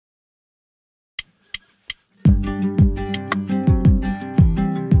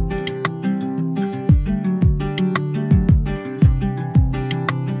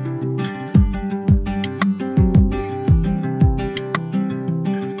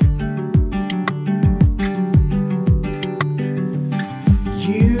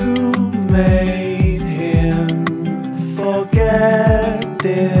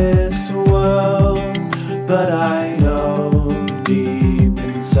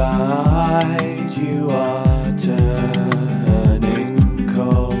inside you are turning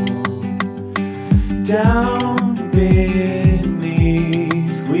cold. Down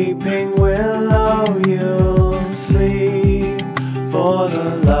beneath weeping willow you'll sleep, for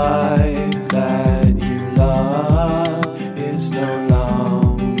the life that you love is no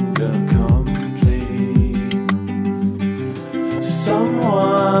longer complete.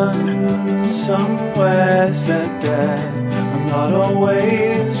 Someone somewhere said that I'm not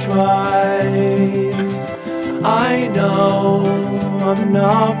always right. I know I'm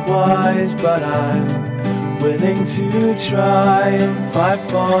not wise, but I'm willing to try and fight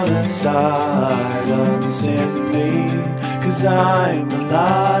for the silence in me, 'cause I'm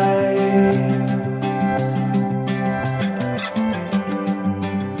alive.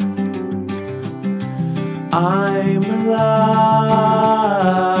 I'm alive.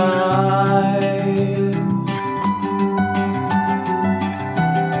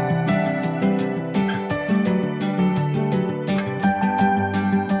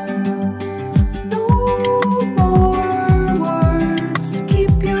 No more words,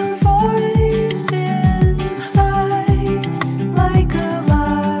 keep your voice inside, like a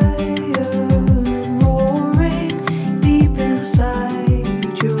lion roaring deep inside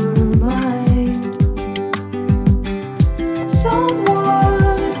your mind.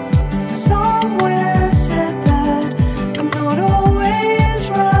 Someone somewhere said that I'm not always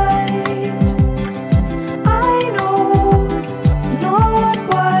right. I know I'm not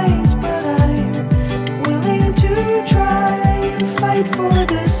wise, but I'm willing to try and fight for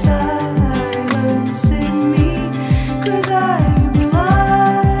the silence in me, 'cause I'm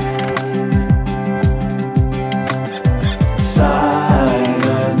alive.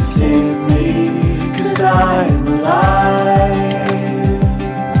 Silence in me, 'cause I'm alive.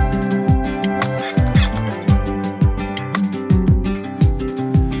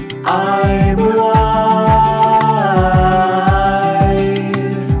 I'm alive.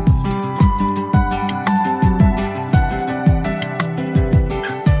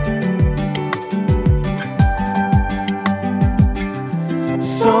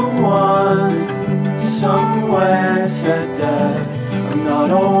 Someone somewhere said that I'm not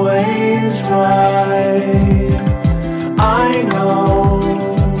always right. I know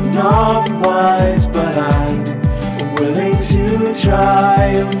not wise, but I'm willing to try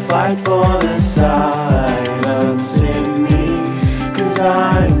and fight for the silence in me, 'cause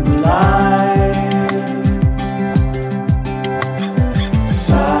I'm alive.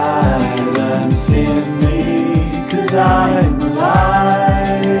 Silence in me, 'cause I'm